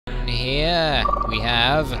here we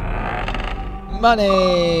have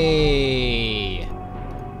money!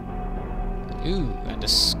 Ooh, and a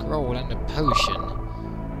scroll and a potion.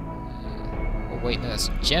 Oh wait, no, that's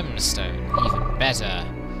gemstone. Even better.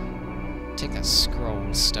 Take that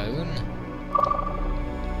scroll stone.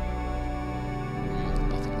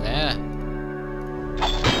 Nothing there.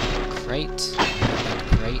 Crate. That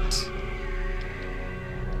crate.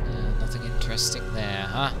 Nothing interesting there,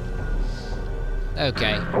 huh?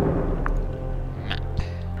 Okay. Map.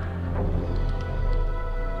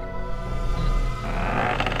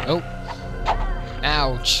 Oh.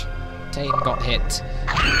 Ouch. Tane got hit.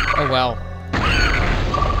 Oh well.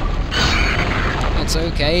 It's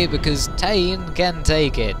okay, because Tane can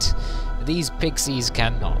take it. These pixies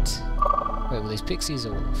cannot. Wait, were these pixies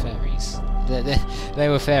or fairies? They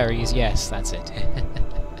were fairies, yes, that's it.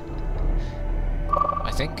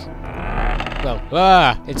 I think.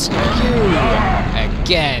 Well, it's you!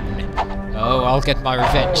 Again! Oh, I'll get my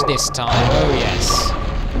revenge this time, oh yes.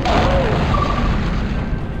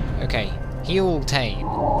 Okay, heal Tane.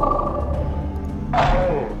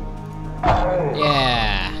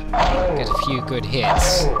 Yeah! Get a few good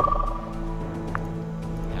hits.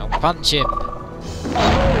 Now punch him!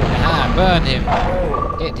 Ah, burn him!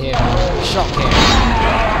 Hit him! Shock him!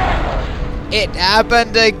 It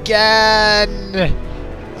happened again!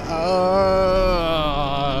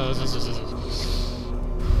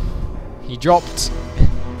 He dropped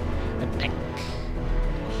an egg.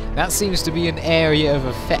 That seems to be an area of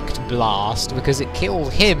effect blast because it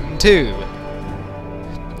killed him too.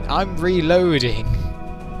 I'm reloading.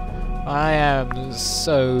 I am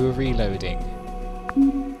so reloading.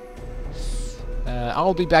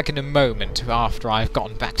 I'll be back in a moment after I've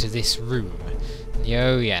gotten back to this room.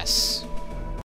 Oh yes.